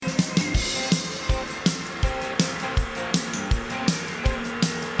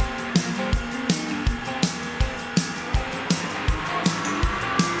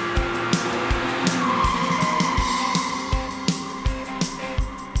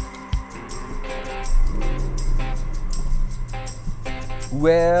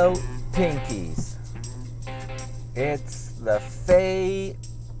Well, Pinkies, it's the Fay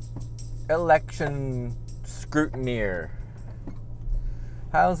election scrutineer.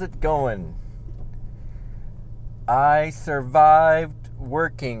 How's it going? I survived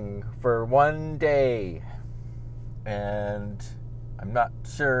working for one day, and I'm not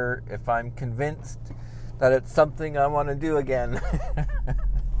sure if I'm convinced that it's something I want to do again.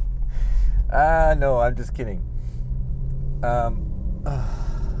 No, I'm just kidding.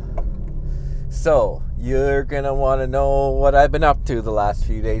 So, you're gonna want to know what I've been up to the last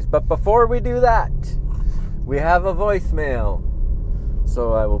few days. But before we do that, we have a voicemail.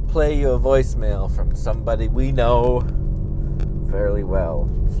 So I will play you a voicemail from somebody we know fairly well.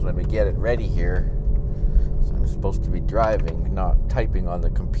 So let me get it ready here. So I'm supposed to be driving, not typing on the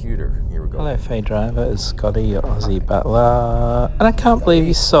computer. Here we go. Hello, Faye Driver. It's Scotty, your Aussie Battler. And I can't believe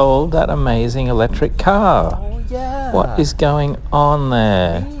you sold that amazing electric car. Oh, yeah. What is going on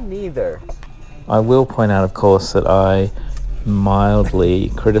there? Me neither. I will point out, of course, that I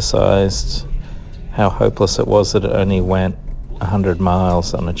mildly criticised how hopeless it was that it only went 100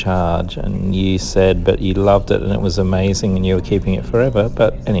 miles on a charge, and you said but you loved it and it was amazing and you were keeping it forever.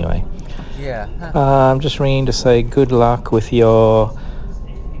 But anyway, yeah. I'm just ringing to say good luck with your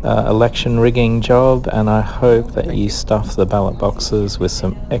election rigging job, and I hope that you stuff the ballot boxes with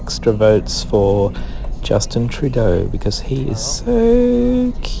some extra votes for Justin Trudeau, because he is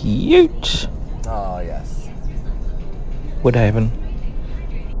so cute. Oh, yes. Woodhaven.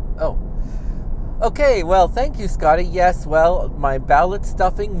 Oh. Okay, well, thank you, Scotty. Yes, well, my ballot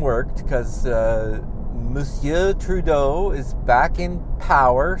stuffing worked because Monsieur Trudeau is back in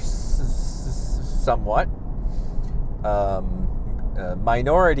power, somewhat.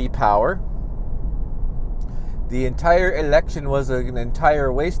 Minority power. The entire election was an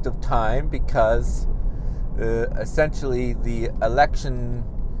entire waste of time because essentially the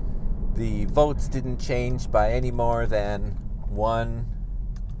votes didn't change by any more than one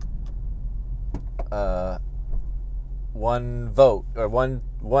vote, or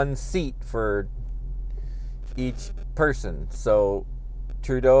one seat for each person. So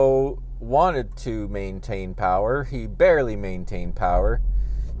Trudeau wanted to maintain power. He barely maintained power.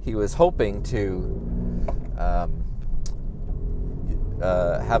 He was hoping to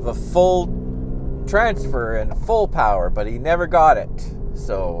have a full transfer and full power, but he never got it.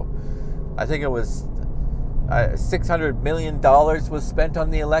 So I think it was $600 million was spent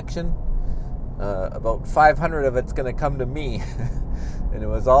on the election. About 500 of it's going to come to me, and it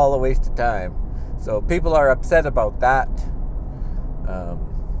was all a waste of time. So people are upset about that.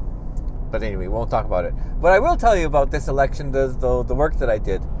 But anyway, we won't talk about it. But I will tell you about this election, the work that I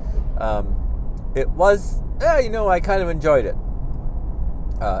did. It was, I kind of enjoyed it.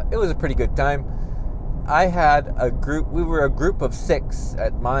 It was a pretty good time. I had we were a group of 6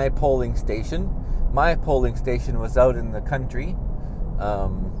 at my polling station. My polling station was out in the country.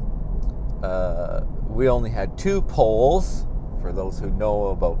 We only had 2 polls, for those who know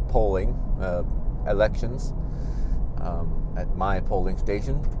about polling, elections, at my polling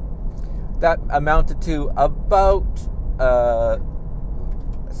station. That amounted to about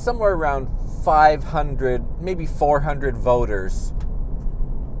somewhere around 500, maybe 400 voters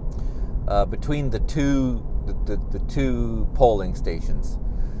between the two polling stations.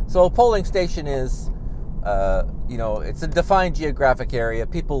 So a polling station is, it's a defined geographic area.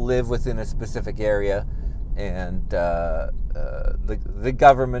 People live within a specific area, and the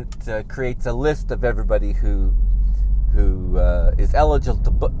government creates a list of everybody who is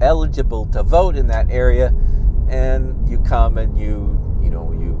eligible to vote in that area, and you come and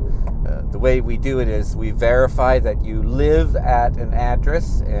the way we do it is we verify that you live at an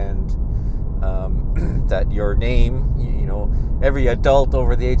address, and that your name, every adult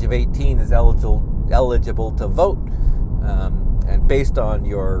over the age of 18 is eligible to vote, and based on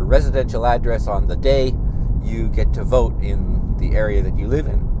your residential address on the day, you get to vote in the area that you live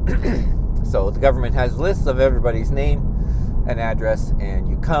in. So the government has lists of everybody's name and address, and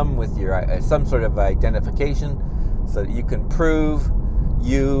you come with your some sort of identification so that you can prove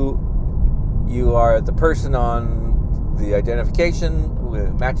you are the person on the identification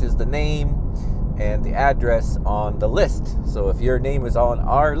who matches the name and the address on the list. So if your name is on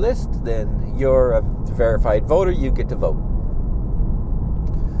our list, then you're a verified voter, you get to vote.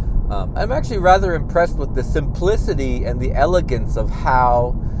 I'm actually rather impressed with the simplicity and the elegance of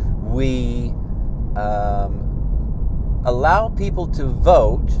how we allow people to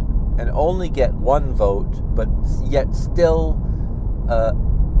vote and only get one vote, but yet still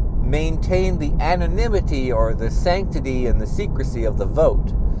maintain the anonymity or the sanctity and the secrecy of the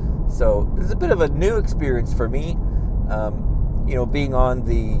vote. So it's a bit of a new experience for me. being on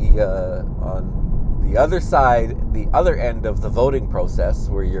the other side, the other end of the voting process,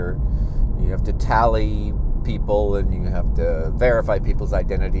 where you have to tally people and you have to verify people's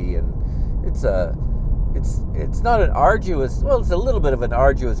identity, and it's not an arduous, well, it's a little bit of an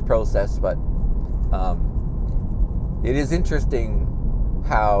arduous process, but it is interesting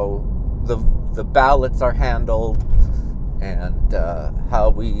how the ballots are handled, and how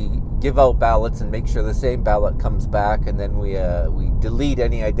we give out ballots and make sure the same ballot comes back, and then we delete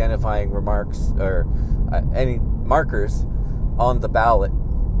any identifying remarks or any markers on the ballot,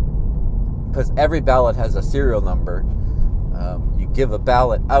 because every ballot has a serial number. You give a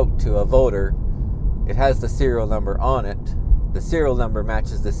ballot out to a voter, it has the serial number on it. The serial number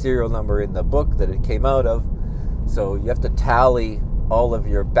matches the serial number in the book that it came out of, so you have to tally all of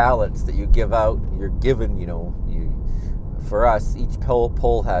your ballots that you give out. You're given, for us, each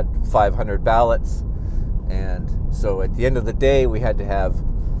poll had 500 ballots, and so at the end of the day, we had to have,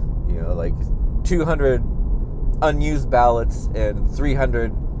 like 200 unused ballots and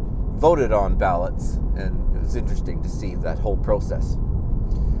 300 voted on ballots, and it was interesting to see that whole process.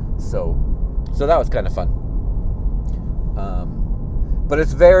 So that was kind of fun. But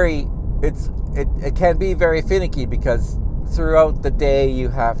it can be very finicky, because throughout the day you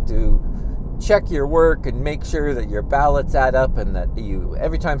have to check your work and make sure that your ballots add up, and that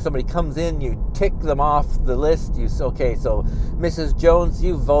every time somebody comes in, you tick them off the list. You say, okay, so Mrs. Jones,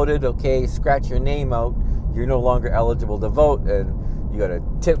 you voted, okay, scratch your name out, you're no longer eligible to vote, and you got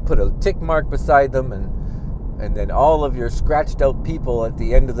to put a tick mark beside them, and then all of your scratched out people at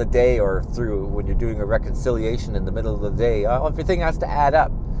the end of the day, or through when you're doing a reconciliation in the middle of the day, everything has to add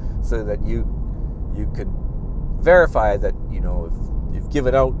up, so that you can verify that if you've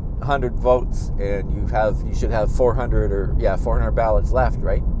given out 100 votes and you should have 400 ballots left,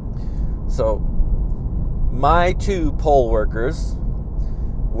 right? So my two poll workers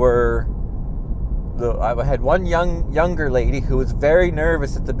were I had one younger lady who was very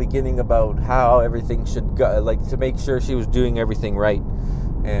nervous at the beginning about how everything should go, like to make sure she was doing everything right,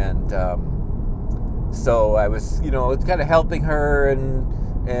 and so I was kind of helping her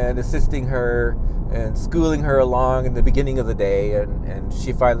and assisting her and schooling her along in the beginning of the day, and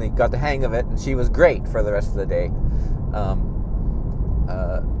she finally got the hang of it, and she was great for the rest of the day.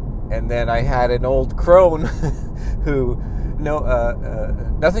 And then I had an old crone who,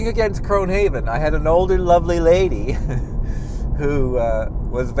 nothing against Cronehaven, I had an older lovely lady who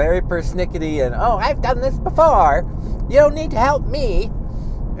was very persnickety and, I've done this before, you don't need to help me.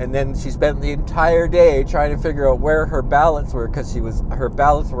 And then she spent the entire day trying to figure out where her ballots were, because her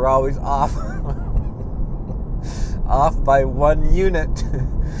ballots were always off off by 1 unit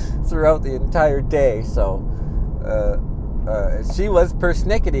throughout the entire day. So she was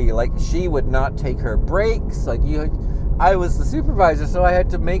persnickety, like she would not take her breaks. I was the supervisor, so I had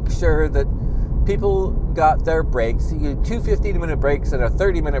to make sure that people got their breaks. You had 2 15-minute breaks, and a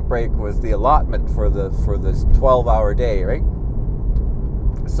 30-minute break was the allotment for this 12-hour day, right?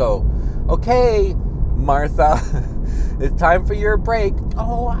 So, okay, Martha, it's time for your break.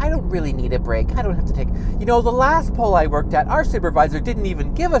 Oh, I don't really need a break. I don't have to take... the last poll I worked at, our supervisor didn't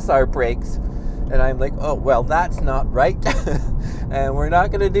even give us our breaks. And I'm like, oh, well, that's not right. And we're not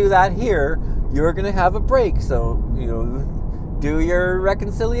going to do that here. You're going to have a break. So, do your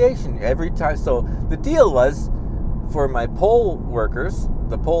reconciliation every time. So the deal was, for my poll workers,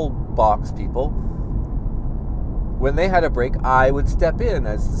 the poll box people, when they had a break, I would step in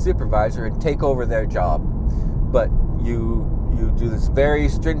as the supervisor and take over their job. But you do this very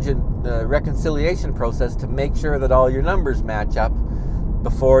stringent reconciliation process to make sure that all your numbers match up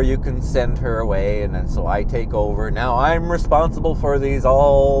before you can send her away. And then so I take over. Now I'm responsible for these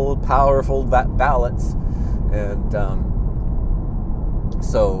all-powerful ballots. And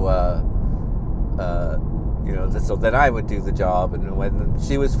so then I would do the job, and when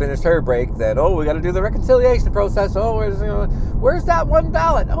she was finished her break, then we got to do the reconciliation process. Where's that one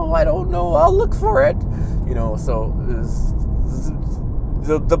ballot? I don't know. I'll look for it. So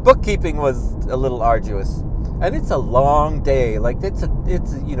the bookkeeping was a little arduous, and it's a long day. Like it's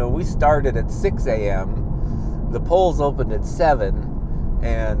we started at 6 a.m. The polls opened at 7,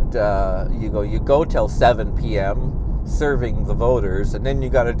 and you go till 7 p.m. serving the voters, and then you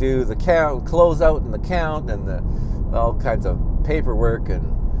got to do the count, close out and the count, and all kinds of paperwork, and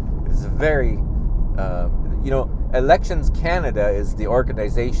it's very Elections Canada is the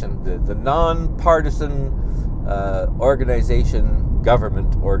organization, the non-partisan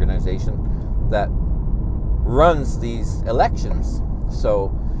government organization that runs these elections.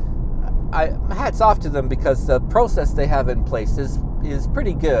 So hats off to them, because the process they have in place is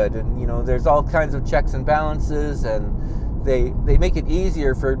pretty good, and there's all kinds of checks and balances, and they make it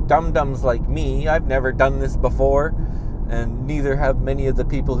easier for dum-dums like me. I've never done this before, and neither have many of the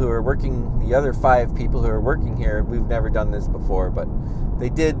people who are working, the other 5 people who are working here. We've never done this before, but they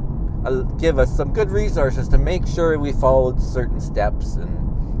did give us some good resources to make sure we followed certain steps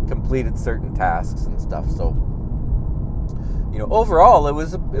and completed certain tasks and stuff. So, overall, it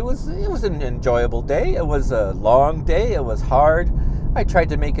was an enjoyable day. It was a long day. It was hard. I tried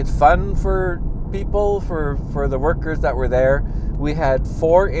to make it fun for people, for the workers that were there. We had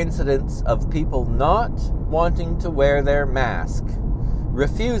 4 incidents of people not wanting to wear their mask,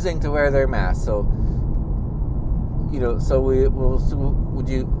 refusing to wear their mask. So, would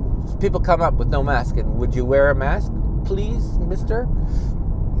you? People come up with no mask, and would you wear a mask, please, mister?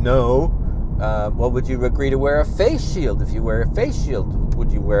 No. Well, would you agree to wear a face shield? If you wear a face shield,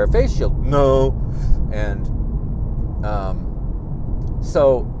 would you wear a face shield? No. And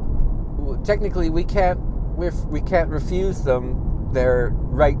so technically we can't refuse them their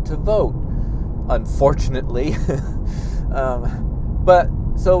right to vote, unfortunately. But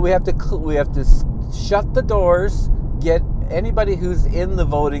so we have to shut the doors, get anybody who's in the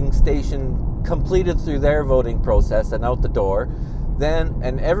voting station completed through their voting process and out the door.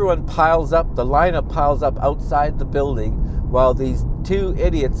 And everyone piles up, the lineup piles up outside the building while these 2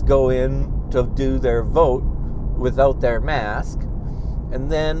 idiots go in to do their vote without their mask. And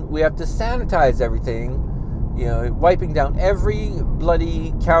then we have to sanitize everything, wiping down every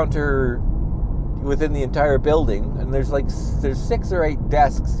bloody counter within the entire building. And there's 6 or 8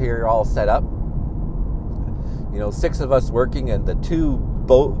 desks here all set up. 6 of us working, and the 2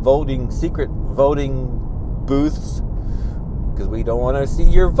 secret voting booths, because we don't want to see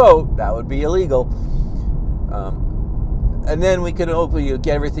your vote. That would be illegal. And then we can get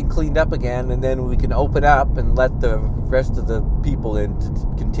everything cleaned up again, and then we can open up and let the rest of the people in to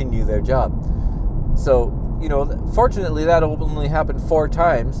continue their job. So, fortunately that only happened 4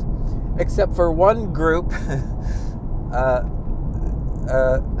 times, except for one group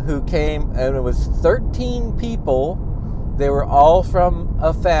who came, and it was 13 people. They were all from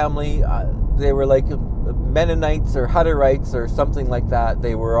a family. They were like Mennonites or Hutterites or something like that.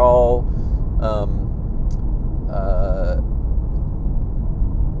 They were all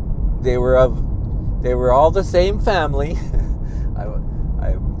they were all the same family.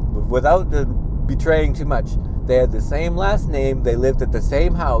 I without betraying too much, they had the same last name. They lived at the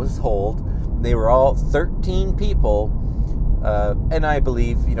same household. They were all 13 people, and I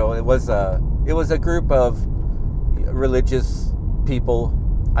believe it was a group of religious people,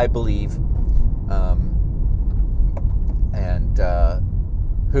 I believe, and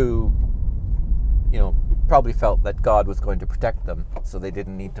who probably felt that God was going to protect them, so they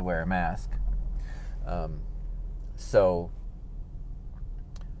didn't need to wear a mask. So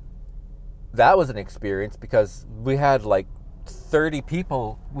that was an experience, because we had 30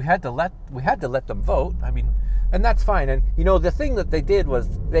 people. We had to let them vote. I mean, and that's fine. And the thing that they did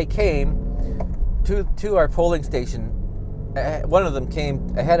was they came to our polling station. One of them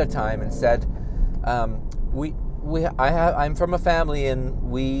came ahead of time and said, I'm from a family and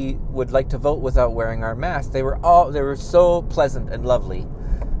we would like to vote without wearing our masks. They were so pleasant and lovely.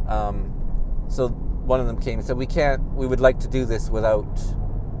 So one of them came and said, we would like to do this without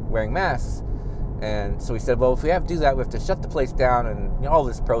wearing masks. And so we said, well, if we have to do that, we have to shut the place down and all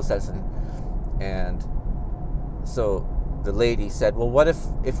this process. And so the lady said, well, what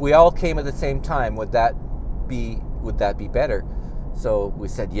if we all came at the same time? Would that be better? So we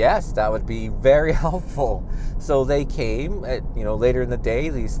said, yes, that would be very helpful. So they came later in the day.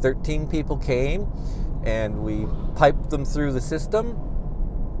 These 13 people came, and we piped them through the system,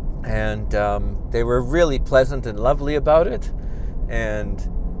 and they were really pleasant and lovely about it. And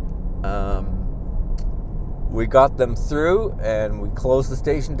we got them through, and we closed the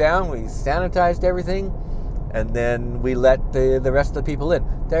station down. We sanitized everything, and then we let the rest of the people in.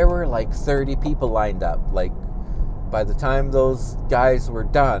 There were 30 people lined up. By the time those guys were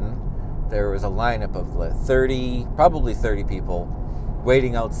done, there was a lineup of probably 30 people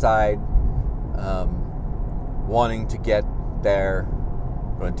waiting outside, wanting to get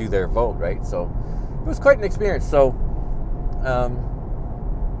do their vote, right? So it was quite an experience. So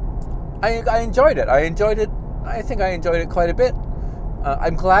I enjoyed it. I think I enjoyed it quite a bit.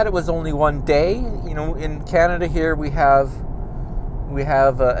 I'm glad it was only one day. In Canada here we have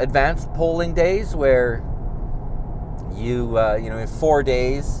advanced polling days where you have 4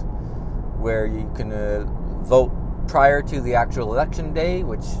 days where you can vote prior to the actual election day,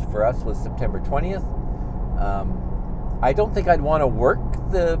 which for us was September 20th. I don't think I'd want to work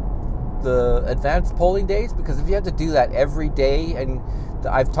the advanced polling days, because if you had to do that every day, and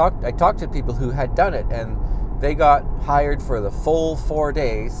I talked to people who had done it, and they got hired for the full 4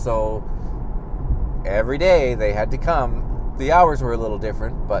 days, so every day they had to come. The hours were a little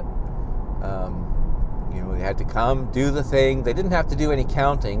different, but they had to come, do the thing. They didn't have to do any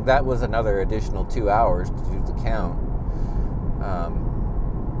counting. That was another additional 2 hours to do the count.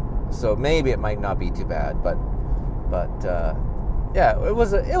 So maybe it might not be too bad, but yeah, it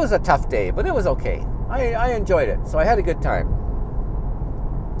was a tough day, but it was okay. I enjoyed it, so I had a good time.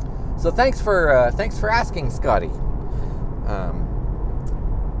 So thanks for asking, Scotty.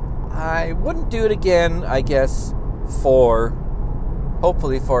 I wouldn't do it again, I guess,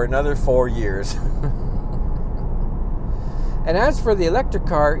 hopefully for another 4 years. And as for the electric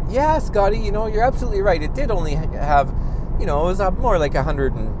car, yeah, Scotty, you're absolutely right. It did only have, it was more like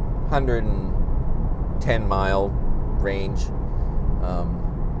 110 mile range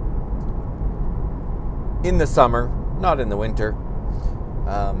in the summer, not in the winter.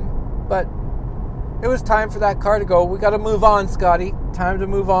 But it was time for that car to go. We got to move on, Scotty. Time to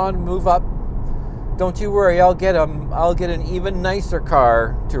move on, move up. Don't you worry. I'll get an even nicer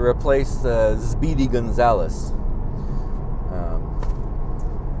car to replace the Speedy Gonzales.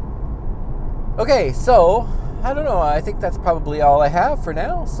 Okay, so I don't know. I think that's probably all I have for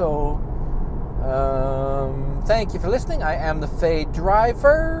now. So thank you for listening. I am the Fade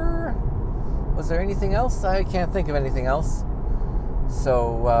Driver. Was there anything else? I can't think of anything else.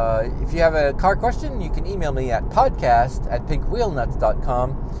 So if you have a car question, you can email me at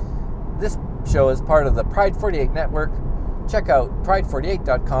podcast@pinkwheelnuts.com. This show is part of the Pride 48 network. Check out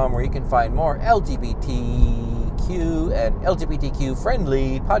pride48.com, where you can find more LGBTQ and LGBTQ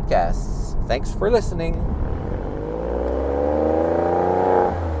friendly podcasts. Thanks for listening.